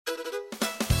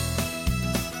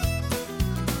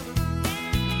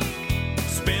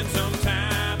Spend some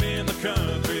time in the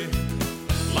country.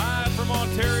 Live from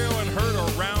Ontario and heard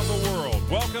around the world.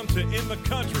 Welcome to In the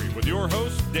Country with your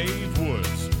host, Dave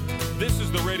Woods. This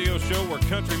is the radio show where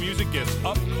country music gets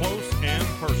up close and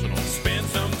personal. Spend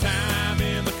some time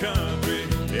in the country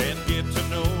and get to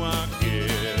know our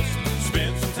guests.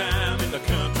 Spend some time in the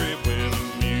country where the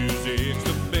music's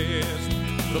the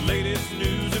best. The latest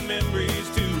news and memories,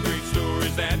 two great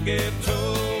stories that get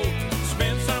told.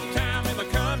 Spend some time in the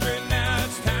country, now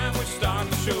it's time we start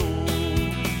the show.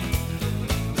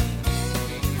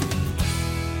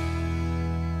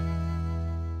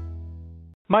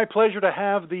 My pleasure to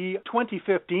have the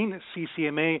 2015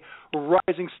 CCMA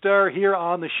Rising Star here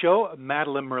on the show,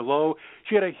 Madeline Merlo.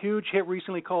 She had a huge hit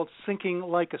recently called Sinking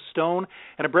Like a Stone,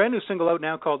 and a brand new single out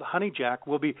now called Honey Jack.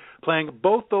 We'll be playing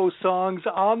both those songs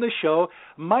on the show.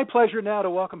 My pleasure now to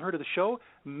welcome her to the show,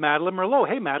 Madeline Merlo.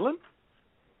 Hey, Madeline.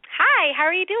 Hi, how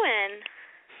are you doing?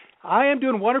 I am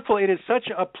doing wonderful. It is such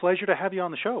a pleasure to have you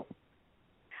on the show.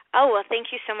 Oh, well, thank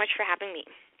you so much for having me.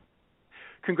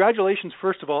 Congratulations,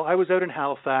 first of all. I was out in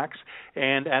Halifax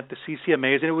and at the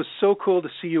CCMAs, and it was so cool to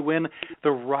see you win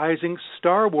the Rising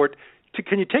Star Award.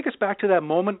 Can you take us back to that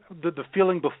moment, the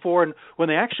feeling before, and when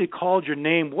they actually called your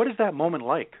name? What is that moment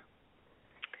like?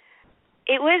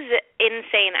 It was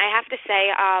insane. I have to say,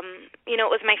 it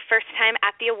was my first time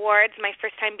at the awards, my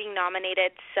first time being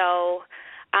nominated, so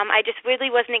I just really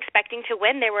wasn't expecting to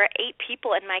win. There were 8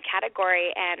 people in my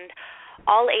category, and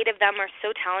all 8 of them are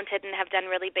so talented and have done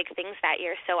really big things that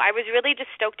year. So I was really just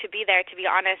stoked to be there, to be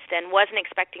honest, and wasn't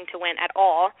expecting to win at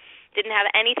all. Didn't have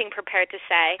anything prepared to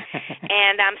say.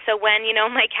 And so when,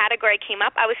 my category came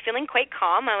up, I was feeling quite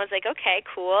calm. I was like, okay,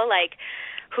 cool, like,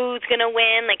 who's going to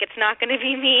win? Like, it's not going to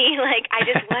be me. Like, I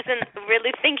just wasn't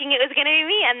really thinking it was going to be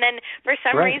me. And then for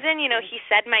some reason, he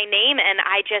said my name, and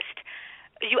I just...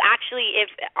 You actually, if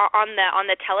on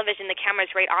the television, the camera's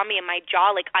right on me, and my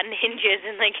jaw like unhinges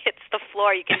and like hits the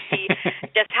floor. You can see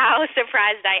just how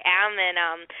surprised I am,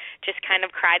 and just kind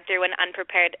of cried through an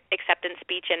unprepared acceptance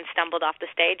speech and stumbled off the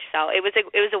stage. So it was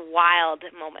a wild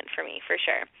moment for me, for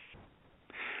sure.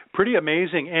 Pretty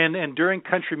amazing. And during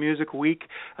Country Music Week,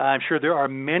 I'm sure there are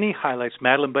many highlights,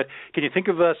 Madeline. But can you think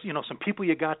of us, some people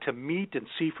you got to meet and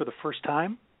see for the first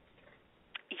time?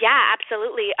 Yeah,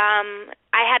 absolutely.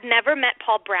 I had never met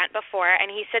Paul Brandt before, and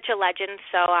he's such a legend,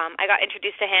 so I got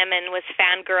introduced to him and was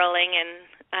fangirling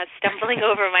and stumbling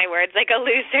over my words like a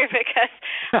loser because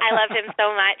I love him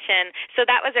so much. And so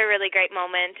that was a really great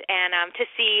moment. And to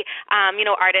see,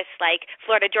 artists like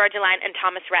Florida Georgia Line and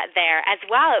Thomas Rhett there as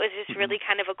well, it was just really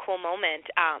kind of a cool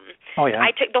moment.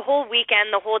 I took the whole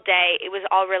weekend, the whole day. It was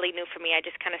all really new for me. I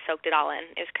just kind of soaked it all in.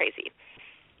 It was crazy.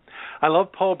 I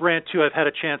love Paul Brandt, too. I've had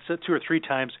a chance 2 or 3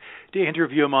 times to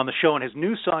interview him on the show, and his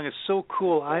new song is so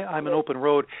cool, I'm an Open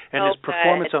Road, and his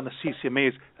performance on the CCMA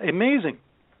is amazing.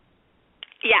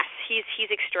 Yes, he's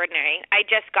extraordinary. I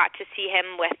just got to see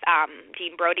him with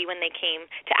Dean Brody when they came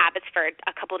to Abbotsford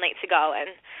a couple nights ago, and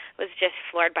was just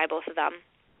floored by both of them.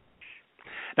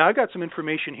 Now, I've got some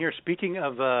information here. Speaking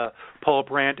of Paul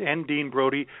Brandt and Dean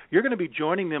Brody, you're going to be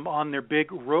joining them on their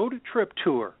big road trip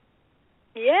tour.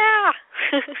 Yeah.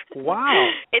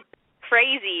 Wow. It's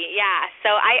crazy, yeah.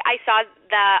 So I saw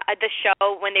the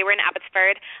show when they were in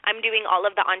Abbotsford. I'm doing all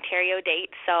of the Ontario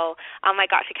dates, so I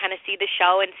got to kind of see the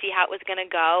show and see how it was going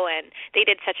to go, and they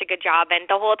did such a good job. And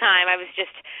the whole time I was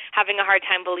just having a hard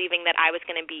time believing that I was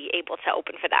going to be able to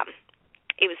open for them.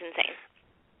 It was insane.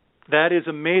 That is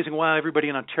amazing. Wow,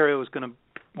 everybody in Ontario is going to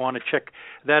want to check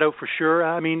that out for sure.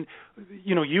 I mean,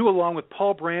 you along with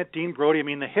Paul Brandt, Dean Brody,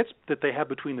 the hits that they have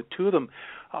between the two of them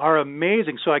are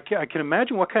amazing. So I can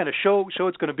imagine what kind of show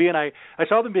it's going to be. And I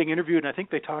saw them being interviewed, and I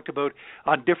think they talked about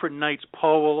on different nights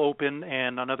Paul will open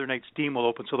and on other nights Dean will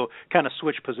open. So they'll kind of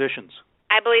switch positions.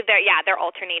 I believe they're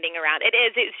alternating around.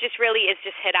 It's just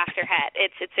hit after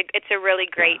hit. It's a really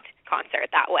great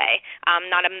concert that way.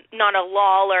 Not a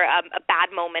lull or a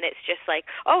bad moment. It's just like,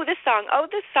 this song,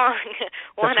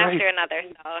 one after another.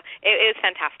 So it was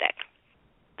fantastic.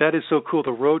 That is so cool.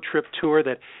 The road trip tour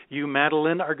that you,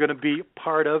 Madeline, are going to be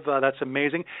part of. That's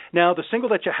amazing. Now, the single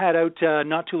that you had out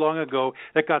not too long ago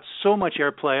that got so much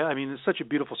airplay, it's such a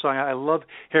beautiful song. I love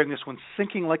hearing this one,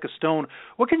 Sinking Like a Stone.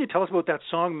 What can you tell us about that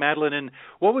song, Madeline, and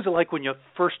what was it like when you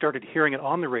first started hearing it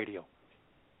on the radio?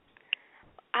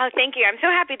 Oh, thank you. I'm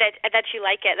so happy that you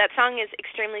like it. That song is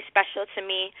extremely special to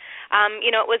me.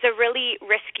 It was a really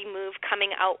risky move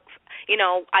coming out.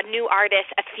 a new artist,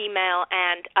 a female,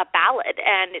 and a ballad,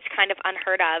 and it's kind of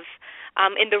unheard of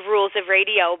in the rules of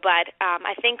radio. But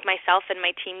I think myself and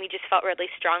my team, we just felt really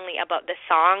strongly about this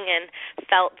song and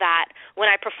felt that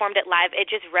when I performed it live, it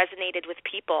just resonated with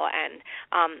people, and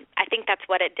I think that's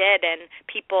what it did. And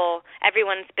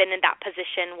everyone's been in that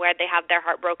position where they have their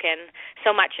heart broken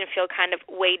so much and feel kind of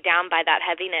weighed down by that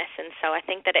heaviness, and so I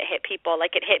think that it hit people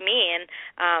like it hit me, and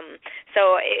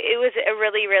so it was a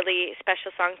really, really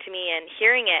special song to me. And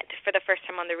hearing it for the first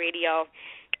time on the radio,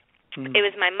 it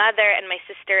was my mother and my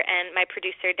sister and my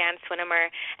producer, Dan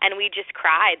Swinimer, and we just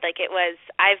cried.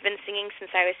 I've been singing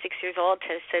since I was 6 years old,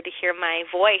 so to hear my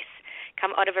voice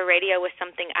come out of a radio was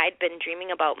something I'd been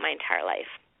dreaming about my entire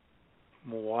life.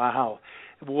 Wow.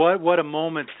 What a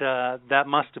moment that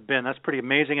must have been. That's pretty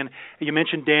amazing. And you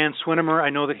mentioned Dan Swinimer. I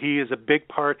know that he is a big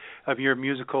part of your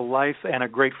musical life and a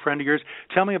great friend of yours.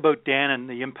 Tell me about Dan and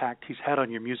the impact he's had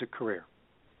on your music career.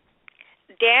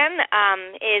 Dan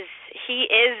is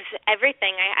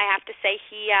everything. I have to say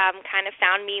he kind of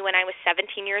found me when I was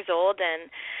 17 years old and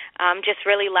just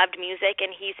really loved music,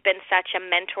 and he's been such a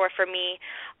mentor for me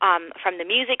from the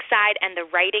music side and the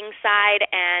writing side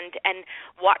and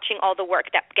watching all the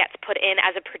work that gets put in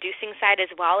as a producing side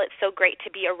as well. It's so great to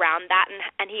be around that,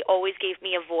 and he always gave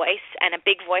me a voice, and a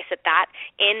big voice at that,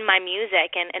 in my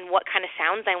music and what kind of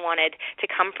sounds I wanted to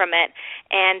come from it.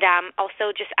 And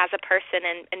also just as a person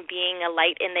and being a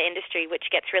light in the industry, which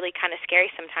gets really kind of scary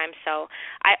sometimes. So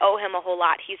I owe him a whole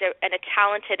lot. He's a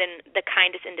talented and the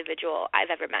kindest individual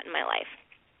I've ever met in my life.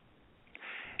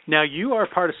 Now, you are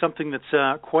part of something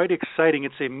that's quite exciting.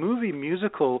 It's a movie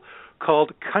musical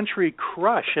called Country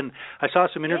Crush, and I saw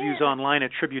some interviews online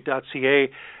at tribute.ca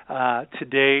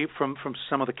today from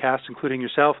some of the cast, including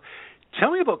yourself.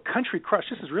 Tell me about Country Crush.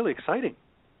 This is really exciting.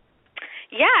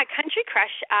 Yeah, Country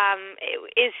Crush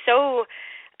is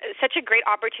such a great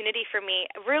opportunity for me,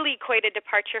 really quite a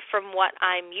departure from what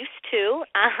I'm used to.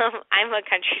 I'm a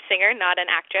country singer, not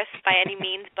an actress by any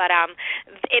means, but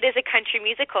it is a country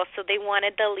musical, so they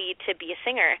wanted the lead to be a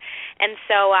singer. And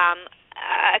so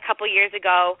a couple years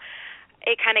ago,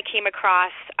 it kind of came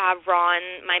across Ron,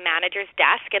 my manager's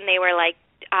desk, and they were like,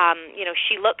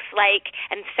 she looks like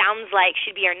and sounds like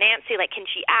she'd be our Nancy. Like, can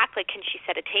she act? Like, can she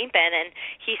set a tape in? And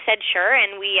he said, sure.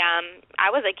 And I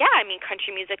was like, yeah,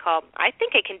 country musical. I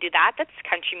think I can do that. That's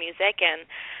country music. And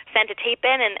sent a tape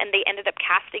in, and they ended up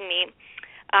casting me.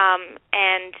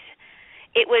 And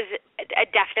it was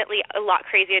definitely a lot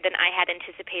crazier than I had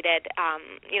anticipated.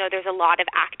 There's a lot of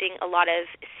acting, a lot of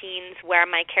scenes where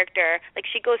my character,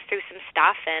 she goes through some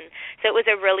stuff, and so it was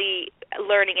a really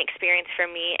learning experience for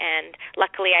me, and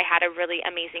luckily I had a really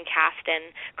amazing cast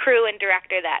and crew and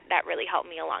director that really helped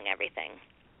me along everything.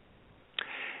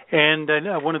 And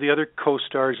one of the other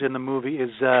co-stars in the movie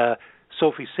is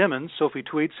Sophie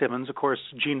Tweed Simmons, of course,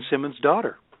 Gene Simmons'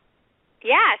 daughter.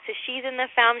 Yeah, so she's in the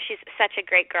film. She's such a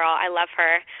great girl. I love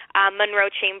her. Monroe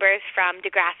Chambers from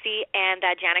Degrassi and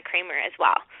Jana Kramer as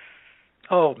well.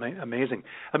 Oh, amazing.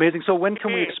 Amazing. So when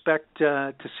can we expect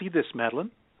to see this, Madeline?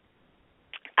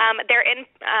 They're in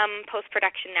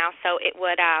post-production now, so it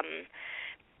would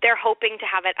they're hoping to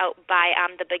have it out by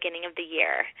the beginning of the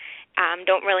year.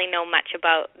 Don't really know much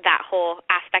about that whole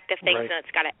aspect of things. Right. And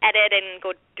it's got to edit and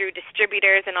go through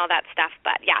distributors and all that stuff.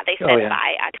 But, yeah, they said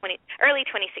by early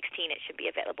 2016 it should be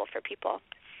available for people.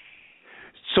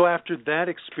 So after that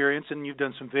experience, and you've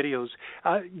done some videos,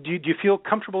 do you feel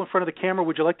comfortable in front of the camera?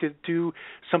 Would you like to do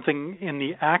something in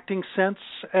the acting sense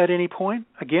at any point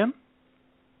again?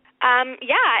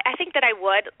 Yeah, I think that I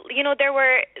would. There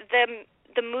were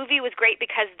the movie was great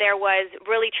because there was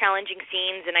really challenging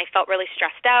scenes, and I felt really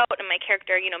stressed out, and my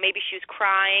character, maybe she was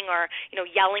crying or,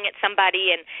 yelling at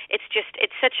somebody, and it's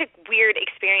such a weird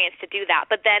experience to do that.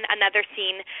 But then another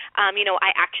scene,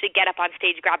 I actually get up on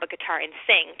stage, grab a guitar, and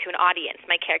sing to an audience.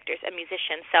 My character's a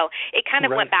musician, so it kind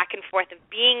of went back and forth of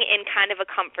being in kind of a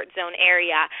comfort zone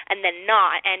area and then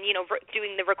not, and,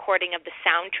 doing the recording of the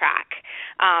soundtrack.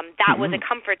 That was a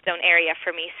comfort zone area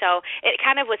for me, so it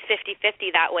kind of was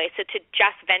 50-50 that way. So to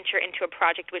just venture into a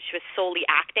project which was solely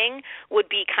acting would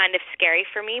be kind of scary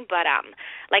for me, but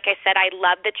like I said, I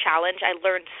loved the challenge. I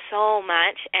learned so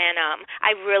much, and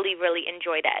I really, really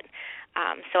enjoyed it.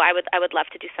 So I would love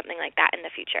to do something like that in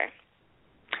the future.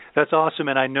 That's awesome,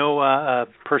 and I know a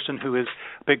person who is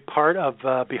a big part of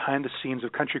behind the scenes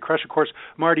of Country Crush, of course,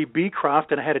 Marty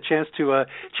Beecroft, and I had a chance to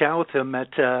chat with him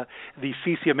at the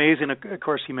CCMAs, and of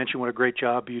course he mentioned what a great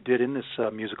job you did in this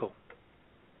musical.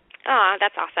 Oh,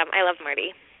 that's awesome. I love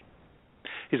Marty.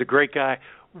 He's a great guy.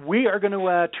 We are going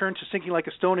to turn to Sinking Like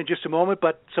a Stone in just a moment,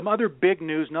 but some other big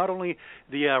news, not only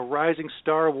the Rising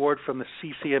Star Award from the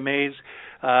CCMAs,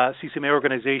 CCMA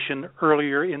organization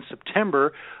earlier in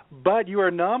September, but you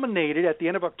are nominated at the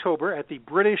end of October at the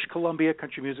British Columbia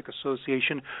Country Music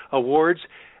Association Awards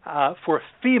for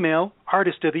Female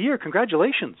Artist of the Year.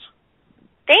 Congratulations.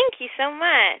 Thank you so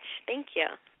much. Thank you.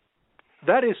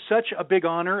 That is such a big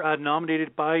honor,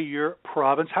 nominated by your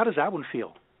province. How does that one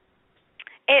feel?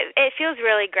 It feels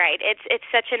really great. It's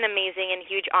such an amazing and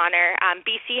huge honor.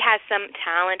 BC has some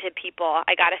talented people,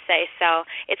 I got to say, so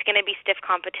it's going to be stiff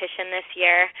competition this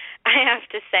year, I have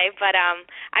to say. But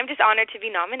I'm just honored to be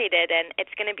nominated, and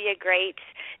it's going to be a great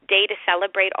day to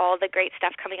celebrate all the great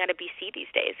stuff coming out of BC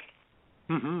these days.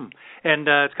 Mm-hmm. And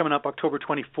it's coming up October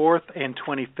 24th and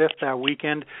 25th that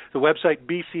weekend. The website,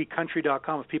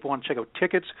 bccountry.com, if people want to check out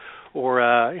tickets or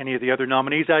any of the other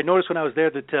nominees. I noticed when I was there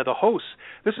that the hosts,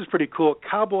 this is pretty cool,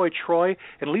 Cowboy Troy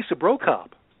and Lisa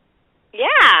Brokop.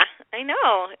 Yeah, I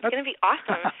know. It's going to be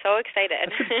awesome. I'm so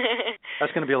excited.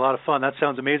 That's going to be a lot of fun. That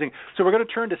sounds amazing. So we're going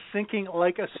to turn to Sinking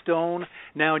Like a Stone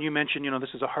now. And you mentioned,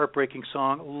 this is a heartbreaking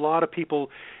song. A lot of people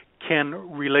can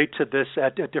relate to this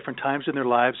at different times in their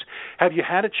lives. Have you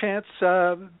had a chance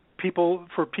for people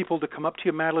to come up to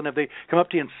you, Madeline? Have they come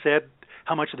up to you and said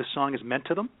how much of the song has meant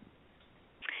to them?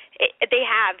 They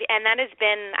have, and that has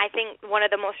been, I think, one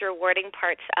of the most rewarding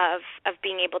parts of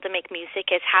being able to make music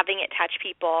is having it touch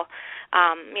people.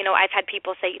 I've had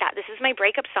people say, yeah, this is my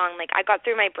breakup song. Like, I got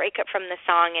through my breakup from this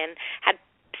song, and had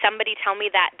somebody tell me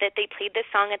that they played this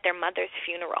song at their mother's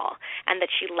funeral and that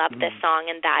she loved this song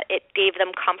and that it gave them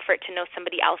comfort to know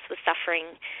somebody else was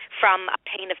suffering from a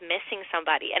pain of missing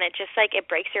somebody. And it just it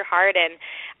breaks your heart and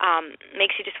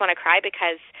makes you just want to cry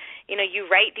because, you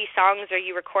write these songs or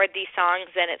you record these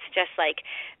songs and it's just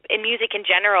in music in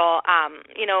general,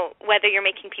 whether you're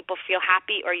making people feel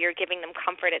happy or you're giving them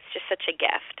comfort, it's just such a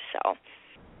gift. So.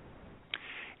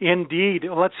 Indeed.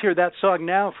 Well, let's hear that song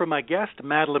now from my guest,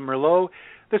 Madeline Merlo.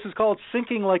 This is called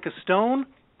Sinking Like a Stone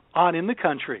on In the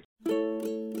Country.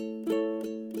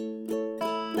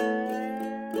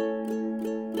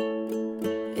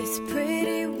 It's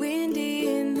pretty windy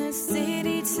in the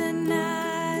city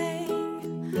tonight.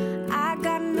 I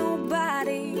got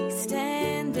nobody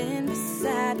standing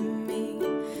beside me.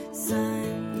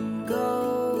 Sun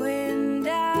going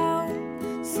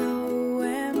down, so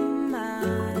am I.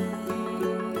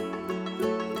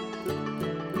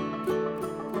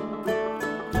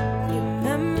 Your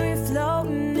memory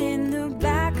floating in the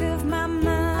back of my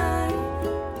mind.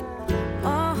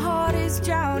 Our heart is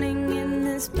drowning in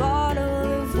this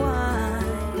bottle of wine.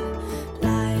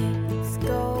 Lights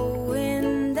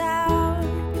going down,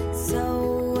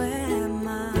 so am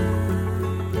I.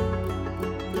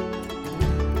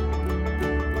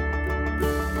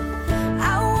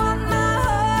 I want my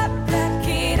heart back,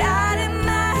 get out of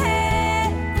my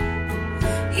head.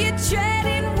 You're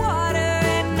treading water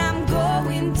and I'm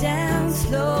going down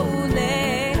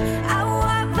slowly. I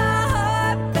want my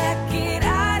heart back, get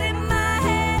out of my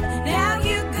head. Now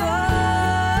you're gone.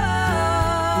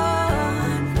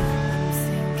 I'm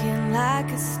sinking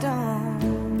like a stone.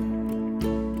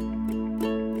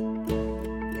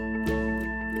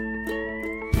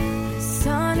 The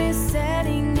sun is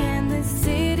setting and the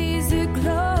city's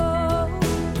aglow.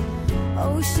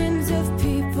 Oceans of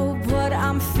people, but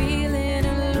I'm feeling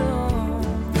alone.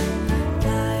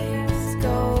 Life's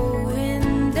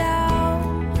going down.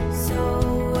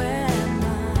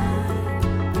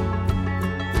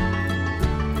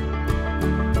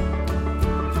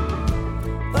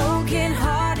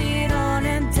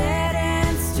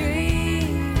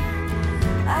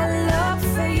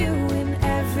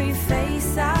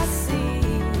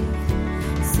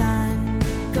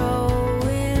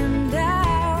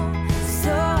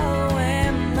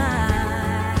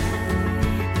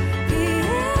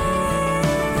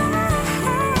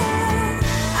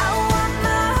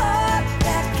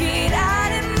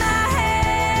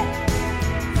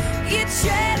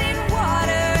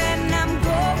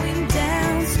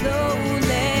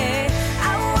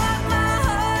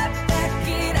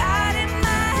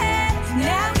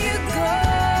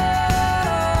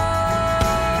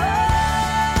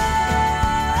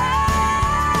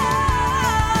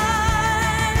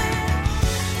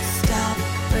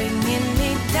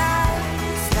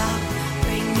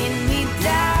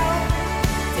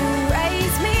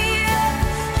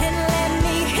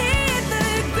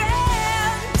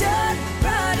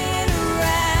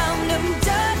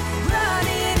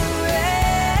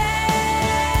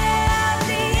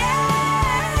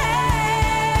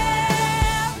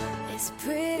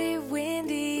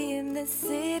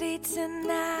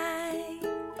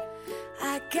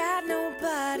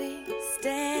 somebody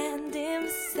standing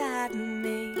beside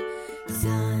me.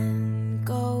 Sun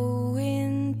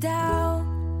going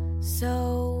down,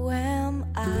 so am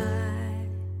I.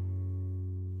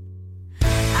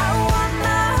 I want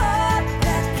my heart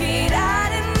back, get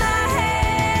out of my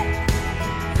head.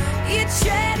 You're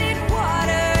treading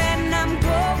water and I'm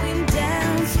going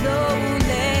down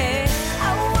slowly.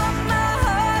 I want my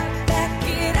heart back,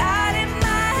 get out of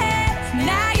my head.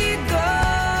 Now you're gone.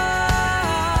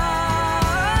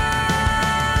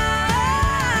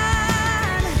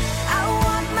 I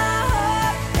want my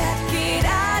heart back, get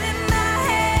out of my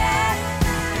head.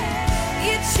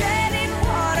 You're treading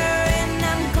water and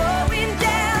I'm going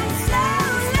down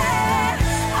slowly.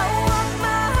 I want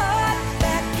my heart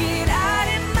back, get out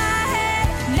of my head.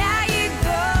 Now you're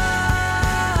gone.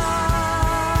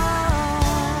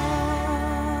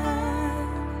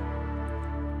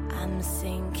 I'm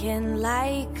sinking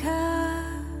like a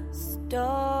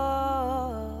storm.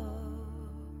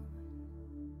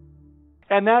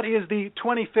 And that is the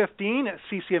 2015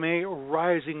 CCMA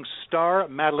Rising Star,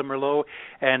 Madeline Merlo,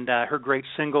 and her great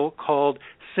single called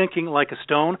Sinking Like a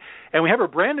Stone. And we have her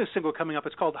brand new single coming up.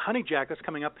 It's called Honey Jack. That's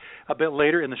coming up a bit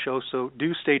later in the show, so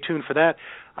do stay tuned for that.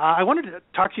 I wanted to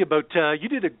talk to you about, you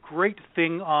did a great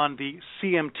thing on the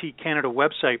CMT Canada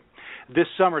website this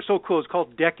summer. So cool. It's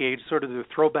called Decades, sort of the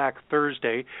Throwback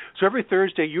Thursday. So every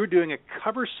Thursday you're doing a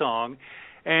cover song.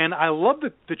 And I love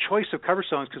the choice of cover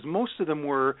songs because most of them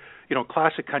were,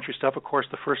 classic country stuff. Of course,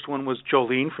 the first one was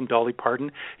Jolene from Dolly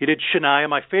Parton. You did Shania,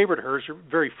 my favorite of hers, her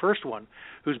very first one,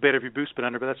 Who's Better If Your Boots Been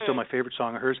Under, but that's still my favorite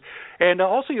song of hers. And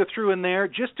also you threw in there,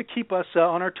 just to keep us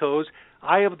on our toes,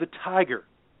 Eye of the Tiger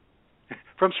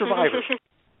from Survivor.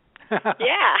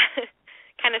 Yeah.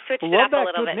 Kind of switched it up a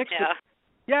little bit, too.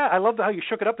 Yeah, I love how you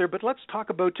shook it up there, but let's talk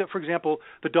about, for example,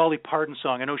 the Dolly Parton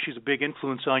song. I know she's a big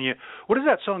influence on you. What does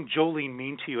that song Jolene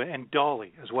mean to you, and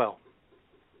Dolly as well?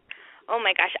 Oh,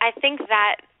 my gosh. I think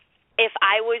that if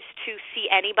I was to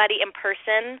see anybody in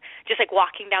person, just like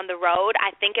walking down the road,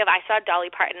 I think if I saw Dolly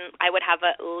Parton, I would have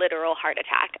a literal heart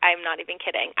attack. I'm not even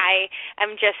kidding.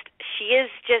 She is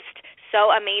just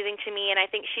so amazing to me, and I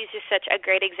think she's just such a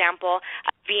great example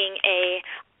of being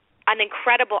an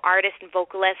incredible artist and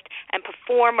vocalist and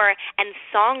performer and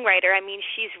songwriter. I mean,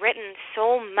 she's written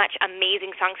so much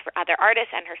amazing songs for other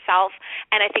artists and herself,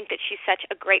 and I think that she's such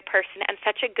a great person and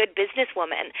such a good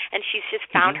businesswoman, and she's just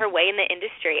found her way in the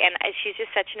industry, and she's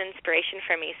just such an inspiration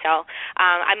for me. So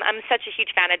I'm such a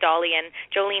huge fan of Dolly, and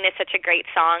Jolene is such a great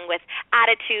song with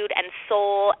attitude and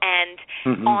soul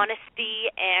and honesty,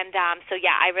 and so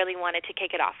yeah, I really wanted to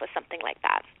kick it off with something like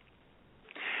that.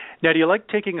 Now, do you like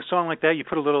taking a song like that, you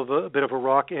put a bit of a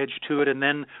rock edge to it, and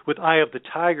then with Eye of the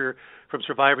Tiger from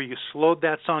Survivor, you slowed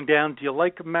that song down. Do you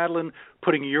like, Madeline,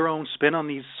 putting your own spin on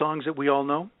these songs that we all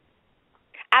know?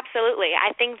 Absolutely. I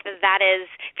think that is,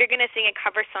 if you're going to sing a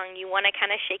cover song, you want to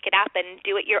kind of shake it up and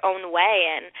do it your own way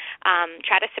and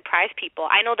try to surprise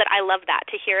people. I know that I love that,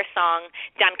 to hear a song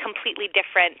done completely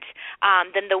different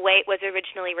than the way it was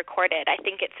originally recorded. I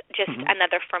think it's just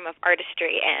another form of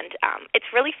artistry, and it's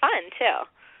really fun, too.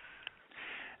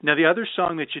 Now, the other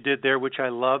song that you did there, which I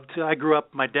loved, I grew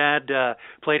up, my dad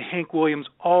played Hank Williams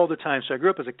all the time. So I grew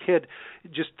up as a kid,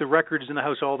 just the records in the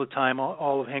house all the time,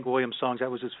 all of Hank Williams' songs. That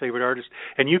was his favorite artist.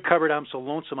 And you covered I'm So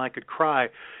Lonesome I Could Cry.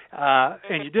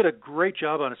 And you did a great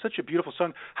job on it. Such a beautiful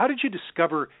song. How did you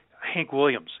discover Hank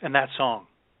Williams and that song?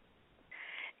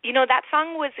 That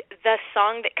song was the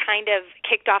song that kind of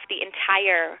kicked off the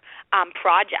entire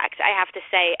project, I have to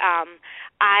say.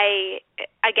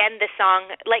 The song,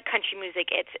 like country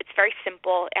music, it's very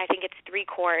simple. I think it's 3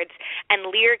 chords, and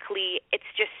lyrically, it's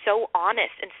just so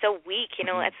honest and so weak.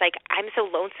 It's like, I'm so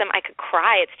lonesome I could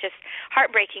cry. It's just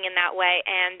heartbreaking in that way,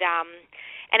 and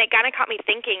it kind of caught me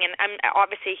thinking, and I'm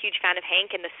obviously a huge fan of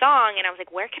Hank and the song, and I was like,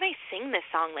 where can I sing this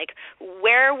song? Like,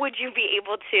 where would you be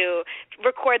able to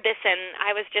record this? And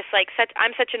I was just like,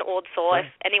 I'm such an old soul. Right.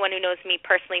 If anyone who knows me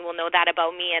personally will know that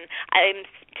about me, and I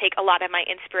take a lot of my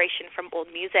inspiration from old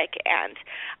music, and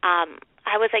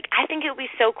I was like, I think it would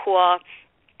be so cool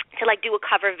to do a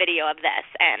cover video of this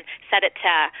and set it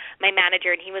to my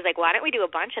manager, and he was like, why don't we do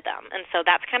a bunch of them? And so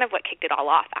that's kind of what kicked it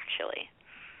all off, actually.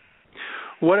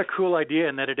 What a cool idea,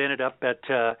 and that it ended up at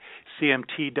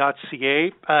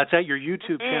cmt.ca. It's at your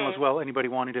YouTube channel as well, anybody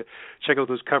wanting to check out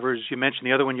those covers. You mentioned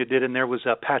the other one you did in there was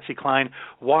Patsy Cline,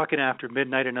 Walking After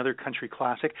Midnight, another country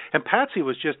classic. And Patsy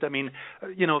was just,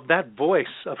 that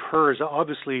voice of hers,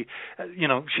 obviously,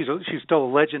 she's still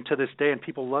a legend to this day, and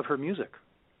people love her music.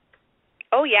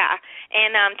 Oh, yeah.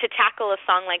 And to tackle a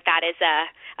song like that is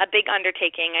a a big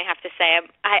undertaking, I have to say.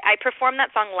 I performed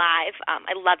that song live.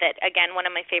 I love it. Again, one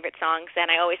of my favorite songs, and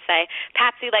I always say,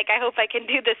 Patsy, I hope I can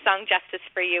do this song justice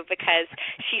for you because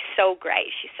she's so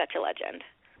great. She's such a legend.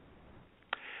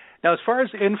 Now, as far as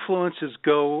influences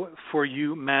go for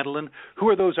you, Madeline, who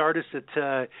are those artists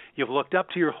that you've looked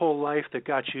up to your whole life that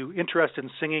got you interested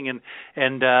in singing,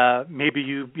 and maybe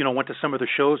you went to some of the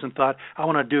shows and thought, I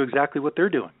want to do exactly what they're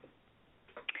doing?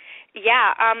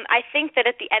 Yeah, I think that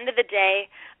at the end of the day,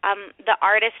 the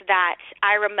artist that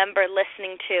I remember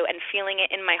listening to and feeling it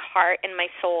in my heart and my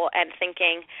soul and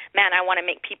thinking, man, I want to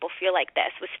make people feel like this,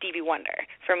 was Stevie Wonder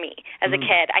for me. As a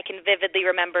kid, I can vividly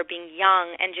remember being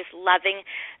young and just loving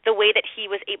the way that he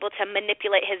was able to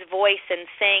manipulate his voice and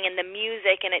sing and the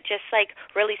music, and it just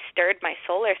really stirred my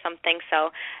soul or something.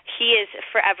 So he is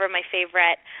forever my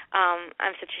favorite.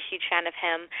 I'm such a huge fan of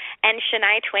him. And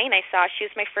Shania Twain, she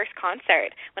was my first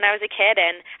concert when I was a kid,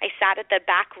 and I sat at the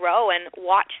back row and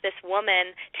watched this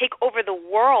woman take over the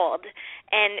world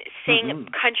and sing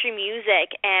country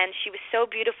music, and she was so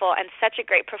beautiful and such a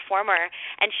great performer,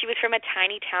 and she was from a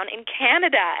tiny town in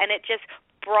Canada, and it just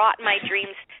brought my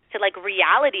dreams to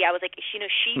reality. I was like, she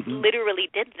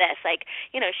literally did this.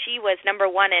 She was number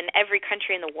one in every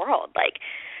country in the world.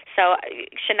 So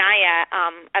Shania,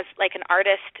 as an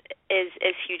artist, is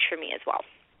huge for me as well.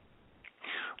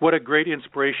 What a great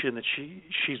inspiration that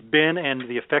she's been, and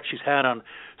the effect she's had on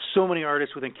so many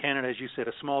artists within Canada. As you said,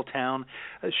 a small town,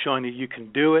 showing that you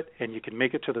can do it and you can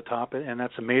make it to the top, and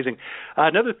that's amazing.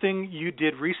 Another thing you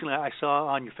did recently, I saw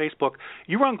on your Facebook,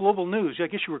 you were on Global News. I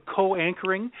guess you were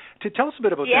co-anchoring. Tell us a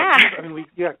bit about that. I mean,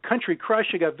 you got Country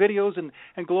Crush, you got videos, and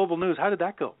Global News. How did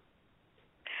that go?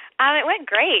 It went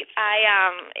great.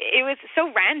 It was so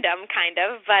random, kind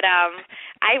of, but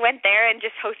I went there and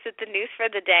just hosted the news for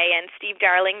the day. And Steve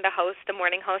Darling, the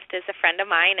morning host, is a friend of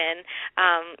mine, and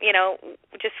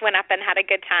just went up and had a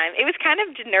good time. It was kind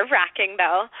of nerve-wracking,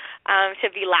 though, to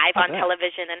be live on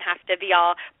television and have to be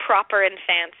all proper and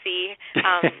fancy.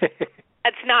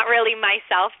 It's not really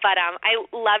myself, but I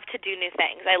love to do new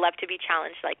things. I love to be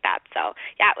challenged like that. So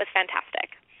yeah, it was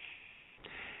fantastic.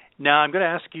 Now, I'm going to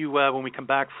ask you when we come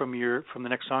back from the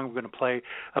next song we're going to play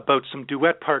about some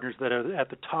duet partners that are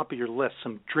at the top of your list,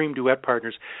 some dream duet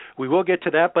partners. We will get to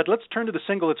that, but let's turn to the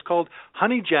single. It's called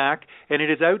Honey Jack, and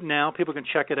it is out now. People can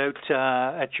check it out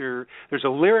there's a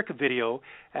lyric video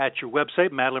at your website,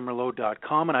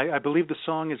 MadelineMerlot.com, and I believe the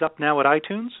song is up now at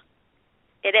iTunes?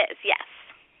 It is, yes.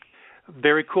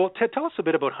 Very cool. Tell us a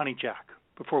bit about Honey Jack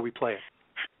before we play it.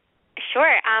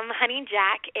 Sure. Honey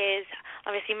Jack is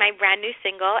obviously my brand new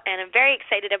single, and I'm very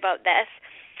excited about this.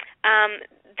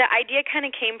 The idea kind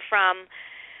of came from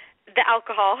the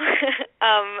alcohol.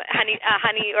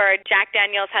 Honey or Jack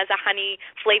Daniel's has a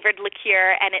honey-flavored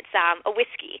liqueur, and it's a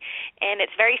whiskey, and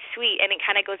it's very sweet, and it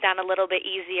kind of goes down a little bit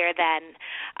easier than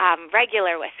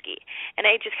regular whiskey. And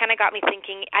it just kind of got me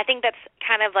thinking, I think that's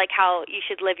kind of how you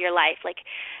should live your life.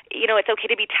 It's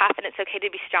okay to be tough and it's okay to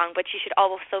be strong, but you should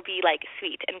also be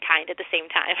sweet and kind at the same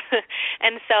time.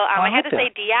 And so I had this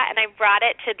idea, and I brought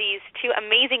it to these two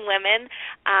amazing women,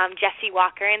 Jessie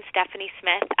Walker and Stephanie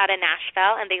Smith out of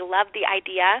Nashville, and they loved the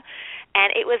idea.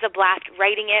 And it was a blast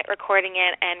writing it, recording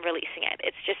it, and releasing it.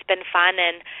 It's just been fun,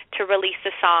 and to release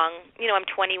the song, I'm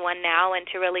 21 now, and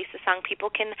to release the song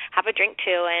people can have a drink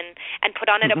to and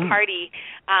put on at a party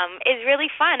is really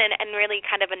fun and really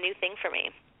kind of a new thing for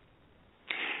me.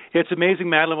 It's amazing,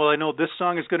 Madeline. Well, I know this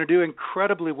song is going to do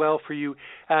incredibly well for you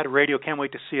at radio. Can't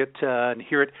wait to see it and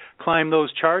hear it climb those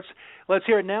charts. Let's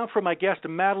hear it now from my guest,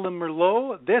 Madeline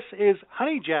Merlot. This is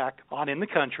Honey Jack on In the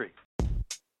Country.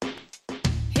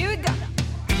 Here we go.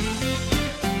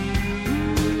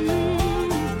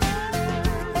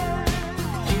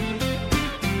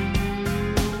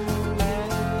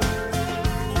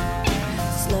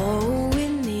 Slow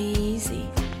and easy,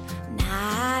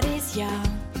 night is young.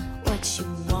 What you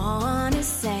wanna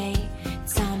say,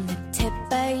 it's on the tip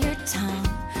of your tongue.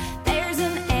 There's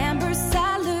an amber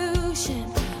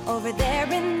solution over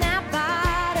there in that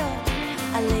bottle,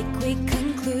 a liquid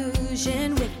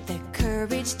conclusion with the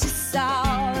courage to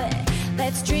solve it.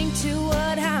 Let's drink to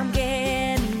what I'm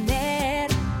getting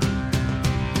at.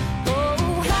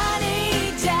 Oh,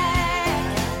 honey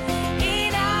jack,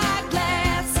 in our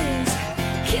glasses,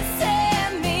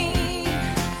 kissing me,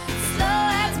 slow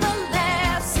as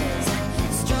molasses,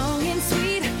 strong and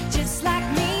sweet, just like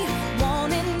me,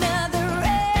 want another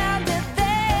round of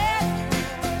that.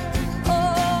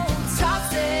 Oh,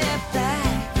 toss it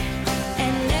back,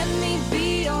 and let me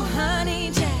be your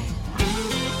honey jack.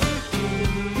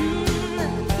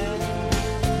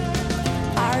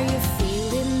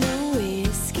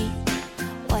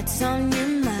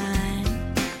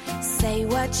 say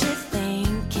what you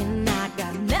think, and I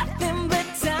got nothing but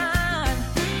time.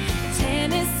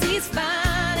 Tennessee's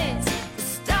finest, the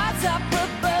stars up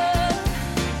above.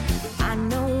 I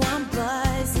know I'm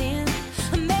buzzing,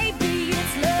 maybe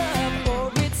it's love,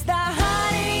 or it's the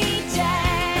honey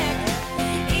jack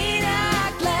in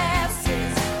our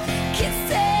glasses,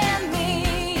 kissing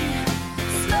me,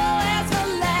 slow as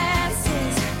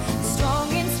molasses,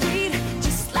 strong and sweet,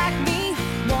 just like me,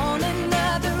 want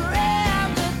another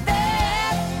round of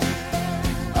that.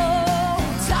 Oh,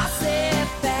 toss it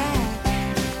back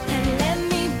and let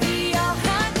me be your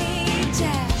honey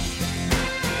jack.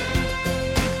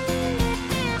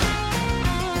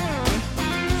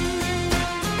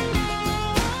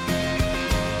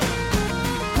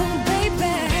 Oh,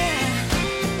 baby.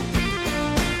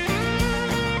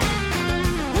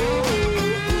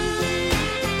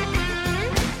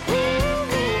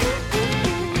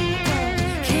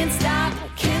 Can't stop,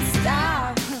 can't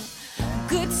stop.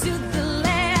 Good to the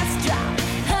last drop.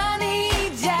 Honey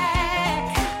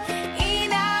jack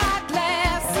in our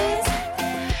glasses.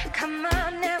 Come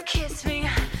on now, kiss me.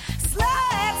 Slow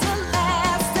as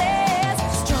molasses.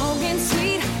 Strong and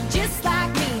sweet, just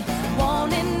like me.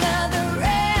 Want another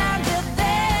round of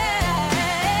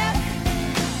that.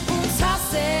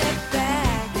 Toss it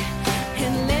back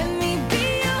and let me be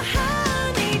your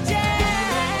honey jack.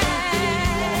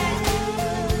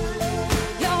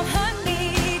 Your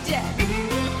honey jack.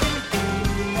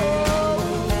 Oh,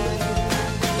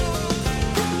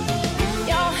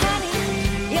 your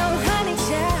honey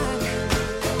jack.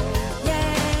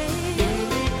 Yeah.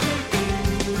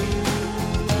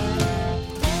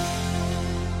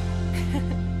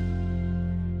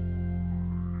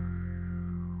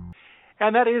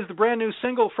 And that is the brand new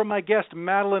single from my guest,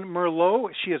 Madeline Merlo.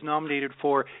 She is nominated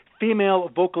for Female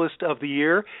Vocalist of the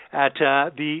Year at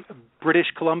the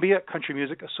British Columbia Country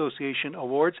Music Association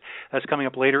Awards. That's coming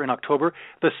up later in October.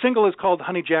 The single is called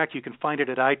Honey Jack. You can find it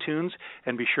at iTunes,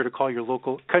 and be sure to call your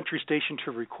local country station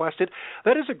to request it.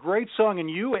 That is a great song, and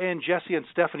you and Jesse and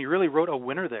Stephanie really wrote a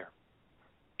winner there.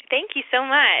 Thank you so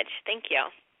much. Thank you.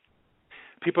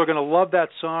 People are going to love that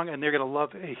song, and they're going to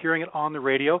love hearing it on the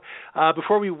radio.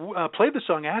 Before we play the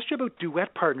song, I asked you about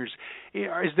duet partners.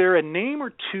 Is there a name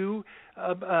or two,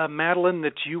 Madeline,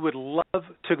 that you would love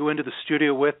to go into the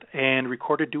studio with and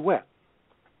record a duet?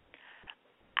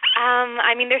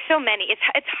 I mean, there's so many.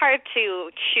 It's hard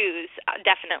to choose,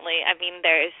 definitely. I mean,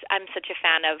 I'm such a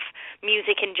fan of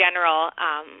music in general.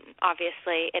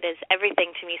 Obviously, it is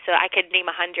everything to me, so I could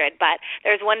name 100. But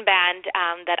there's one band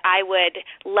that I would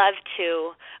love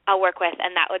to work with,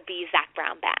 and that would be Zac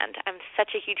Brown Band. I'm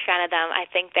such a huge fan of them. I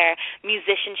think their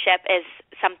musicianship is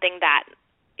something that,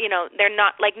 they're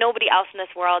not like nobody else in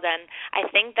this world, and I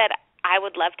think that I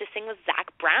would love to sing with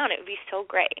Zac Brown. It would be so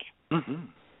great.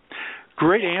 Mm-hmm.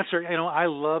 Great answer. I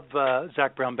love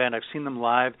Zac Brown Band. I've seen them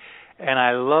live, and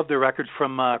I love their record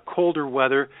from Colder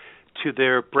Weather to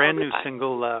their brand new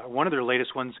single, one of their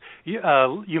latest ones,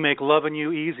 You Make Lovin'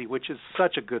 You Easy, which is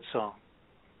such a good song.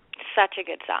 Such a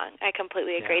good song. I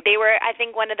completely agree. Yeah. They were, I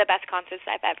think, one of the best concerts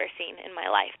I've ever seen in my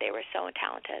life. They were so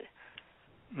talented.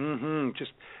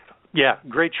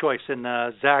 Great choice. And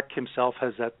Zac himself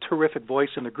has that terrific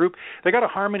voice in the group. They got a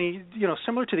harmony,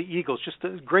 similar to the Eagles, just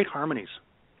great harmonies.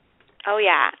 Oh,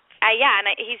 yeah.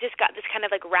 He's just got this kind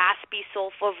of like raspy,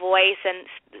 soulful voice, and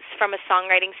from a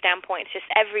songwriting standpoint, it's just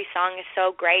every song is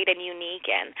so great and unique,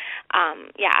 and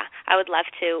I would love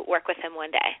to work with him one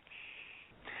day.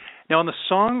 Now, on the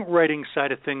songwriting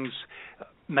side of things,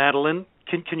 Madeline,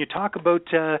 can you talk about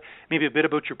maybe a bit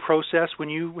about your process when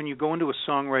you go into a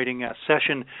songwriting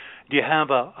session? Do you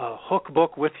have a hook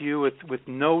book with you with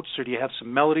notes, or do you have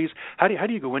some melodies? How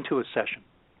do you go into a session?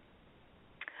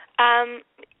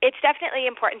 It's definitely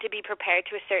important to be prepared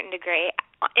to a certain degree.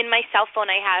 In my cell phone,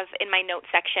 I have in my notes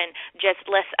section just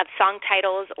lists of song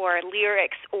titles or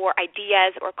lyrics or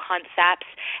ideas or concepts.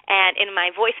 And in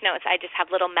my voice notes, I just have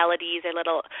little melodies or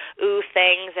little ooh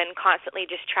things, and constantly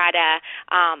just try to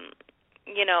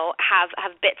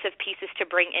have bits of pieces to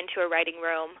bring into a writing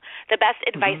room. The best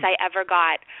advice I ever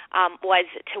got was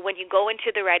to, when you go into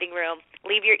the writing room,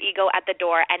 leave your ego at the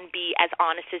door and be as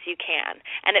honest as you can.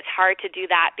 And it's hard to do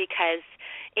that because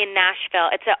in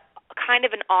Nashville, it's a kind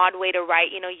of an odd way to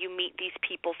write. You meet these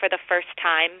people for the first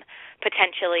time,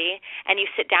 potentially, and you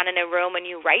sit down in a room and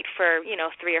you write for, 3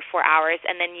 or 4 hours,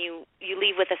 and then you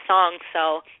leave with a song.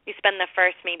 So you spend the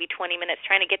first maybe 20 minutes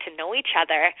trying to get to know each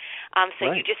other.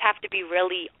 Right. You just have to be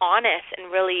really honest and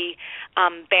really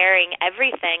bearing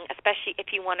everything, especially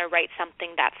if you want to write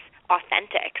something that's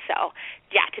authentic. So,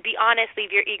 to be honest,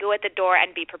 leave your ego at the door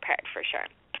and be prepared for sure.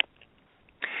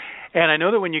 And I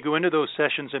know that when you go into those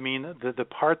sessions, I mean, the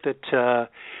part that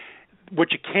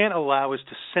what you can't allow is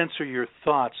to censor your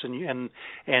thoughts and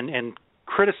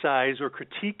criticize or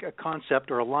critique a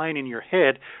concept or a line in your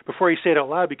head before you say it out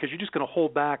loud, because you're just going to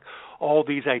hold back all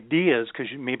these ideas because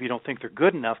maybe you don't think they're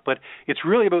good enough. But it's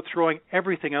really about throwing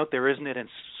everything out there, isn't it, and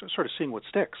sort of seeing what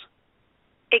sticks.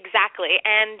 Exactly.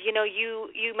 And,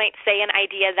 you might say an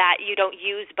idea that you don't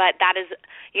use, but that is,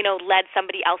 led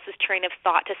somebody else's train of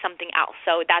thought to something else.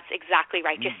 So that's exactly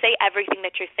right. Just say everything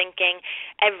that you're thinking,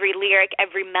 every lyric,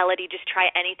 every melody, just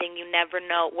try anything. You never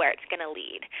know where it's going to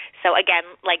lead. So, again,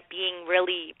 like being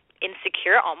really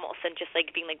insecure almost and just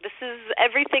like being like, this is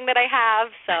everything that I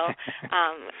have. So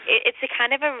it's a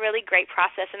kind of a really great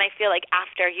process. And I feel like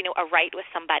after, a write with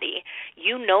somebody,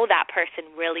 that person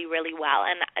really, really well.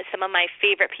 And some of my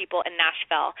favorite people in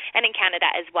Nashville and in Canada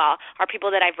as well are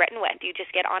people that I've written with. You just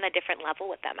get on a different level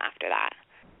with them after that.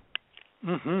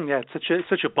 Yeah, it's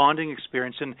such a bonding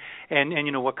experience, and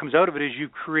what comes out of it is you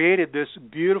created this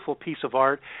beautiful piece of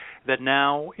art that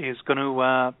now is going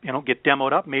to get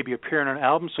demoed up, maybe appear in an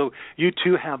album. So you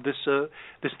too have this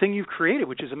thing you've created,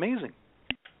 which is amazing.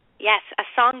 Yes, a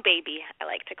song baby, I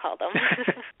like to call them.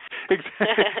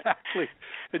 Exactly.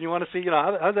 And you want to see,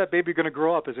 how's that baby going to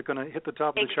grow up? Is it going to hit the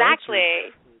top of the charts?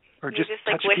 Exactly. Or you're just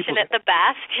like wishing it the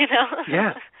best,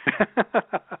 Yeah.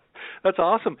 That's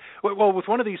awesome. Well, with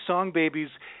one of these song babies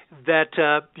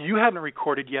that you haven't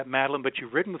recorded yet, Madeline, but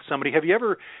you've written with somebody, have you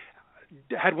ever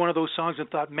had one of those songs and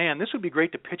thought, man, this would be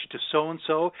great to pitch to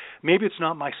so-and-so? Maybe it's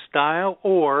not my style,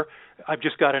 or I've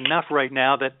just got enough right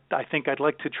now that I think I'd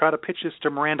like to try to pitch this to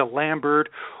Miranda Lambert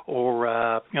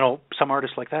or, some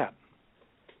artist like that.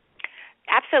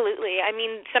 Absolutely. I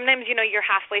mean, sometimes, you're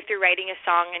halfway through writing a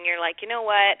song and you're like, you know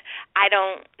what, I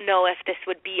don't know if this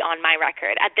would be on my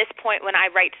record. At this point, when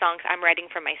I write songs, I'm writing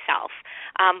for myself.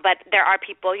 But there are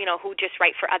people, who just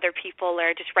write for other people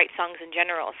or just write songs in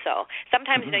general. So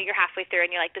sometimes, you're halfway through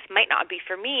and you're like, this might not be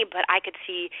for me, but I could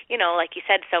see, like you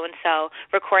said, so-and-so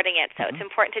recording it. So it's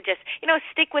important to just,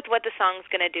 stick with what the song's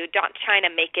going to do. Don't try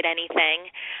to make it anything.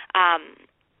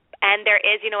 And there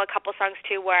is, a couple songs,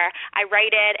 too, where I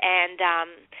write it and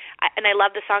I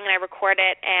love the song and I record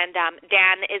it. And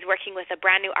Dan is working with a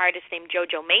brand new artist named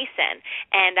JoJo Mason.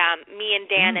 And me and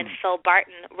Dan and Phil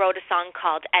Barton wrote a song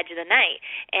called Edge of the Night.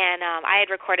 And I had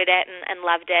recorded it and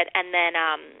loved it. And then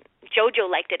JoJo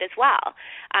liked it as well.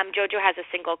 JoJo has a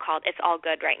single called It's All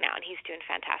Good right now, and he's doing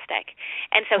fantastic.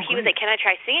 And so he was like, can I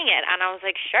try singing it? And I was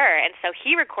like, sure. And so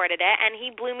he recorded it, and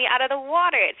he blew me out of the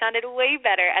water. It sounded way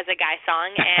better as a guy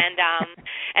song, and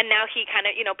now he kind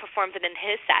of, performs it in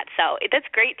his set. So that's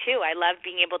great, too. I love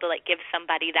being able to, give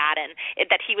somebody that and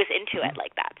that he was into it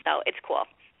like that. So it's cool.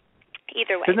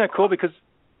 Either way. Isn't that cool? Because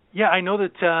yeah, I know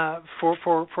that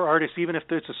for artists, even if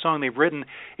it's a song they've written,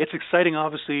 it's exciting,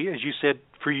 obviously, as you said,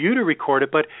 for you to record it,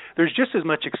 but there's just as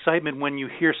much excitement when you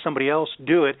hear somebody else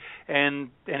do it and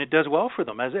it does well for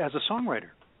them as a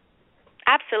songwriter.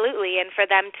 Absolutely, and for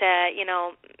them to,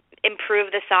 improve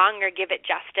the song or give it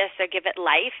justice or give it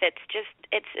life, it's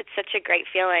such a great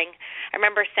feeling. I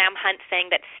remember Sam Hunt saying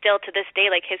that still to this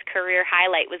day, his career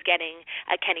highlight was getting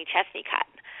a Kenny Chesney cut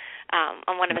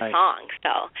on one of his songs.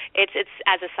 So it's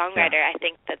as a songwriter, I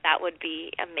think that would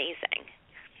be amazing.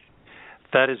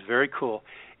 That is very cool.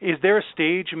 Is there a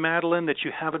stage, Madeline, that you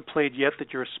haven't played yet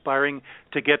that you're aspiring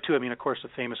to get to? I mean, of course,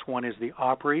 the famous one is the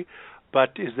Opry,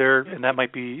 but is there, and that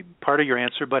might be part of your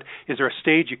answer, but is there a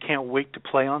stage you can't wait to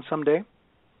play on someday?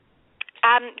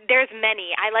 There's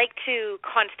many. I like to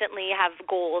constantly have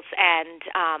goals and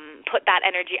put that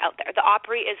energy out there. The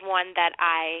Opry is one that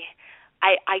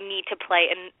I need to play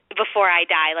before I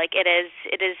die. It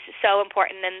is so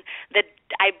important, and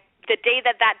the day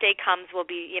that day comes will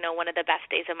be, one of the best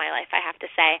days of my life, I have to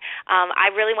say. I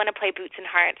really want to play Boots and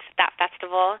Hearts, that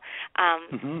festival.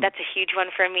 That's a huge one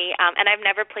for me. And I've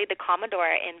never played the Commodore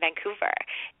in Vancouver.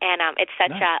 And it's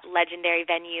such a legendary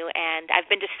venue, and I've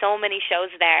been to so many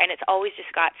shows there, and it's always just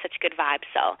got such good vibes.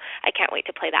 So I can't wait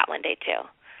to play that one day, too.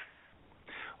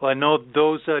 Well, I know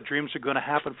those dreams are going to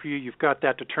happen for you. You've got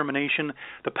that determination,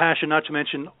 the passion, not to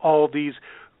mention all these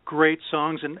great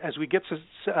songs. And as we get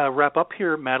to wrap up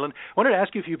here, Madeline, I wanted to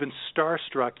ask you if you've been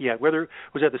starstruck yet, whether it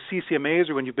was at the CCMAs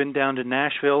or when you've been down to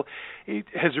Nashville.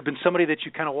 Has there been somebody that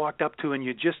you kind of walked up to and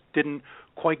you just didn't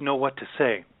quite know what to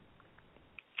say?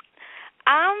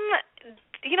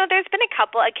 There's been a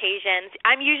couple occasions.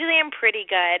 I'm pretty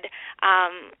good.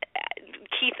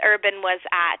 Keith Urban was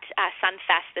at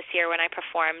Sunfest this year when I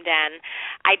performed, and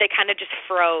I kind of just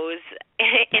froze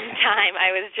in time.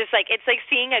 I was just it's like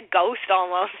seeing a ghost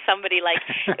almost, somebody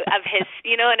of his,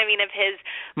 you know what I mean, of his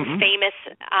famous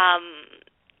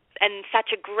and such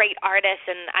a great artist,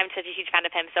 and I'm such a huge fan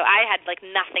of him. So I had like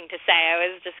nothing to say. I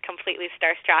was just completely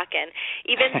starstruck. And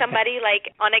even somebody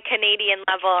like on a Canadian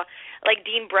level, like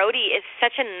Dean Brody is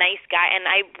such a nice guy, and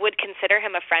I would consider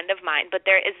him a friend of mine. But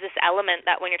there is this element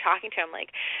that when you're talking to him,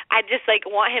 like I just like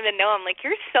want him to know I'm like,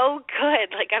 you're so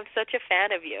good. Like I'm such a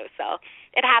fan of you. So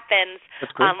it happens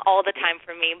all the time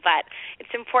for me, but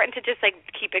it's important to just like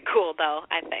keep it cool though,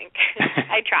 I think.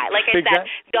 I try. Like I said,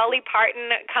 Dolly Parton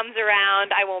comes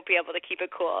around, I won't be able to keep it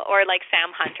cool. Or like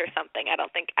Sam Hunt or something. I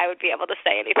don't think I would be able to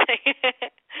say anything.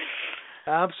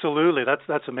 Absolutely.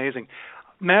 That's amazing.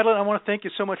 Madeline, I want to thank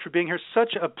you so much for being here.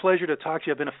 Such a pleasure to talk to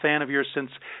you. I've been a fan of yours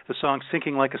since the song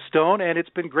Sinking Like a Stone, and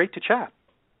it's been great to chat.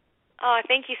 Oh,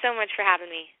 thank you so much for having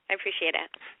me. I appreciate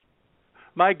it.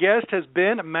 My guest has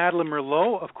been Madeline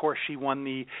Merlo. Of course, she won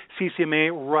the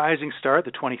CCMA Rising Star at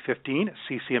the 2015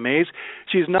 CCMAs.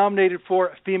 She's nominated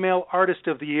for Female Artist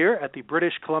of the Year at the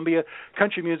British Columbia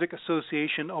Country Music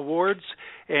Association Awards,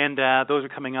 and those are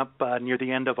coming up near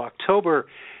the end of October.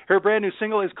 Her brand new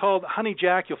single is called Honey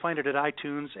Jack. You'll find it at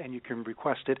iTunes, and you can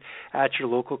request it at your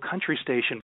local country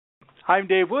station. I'm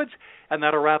Dave Woods, and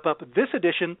that'll wrap up this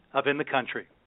edition of In the Country.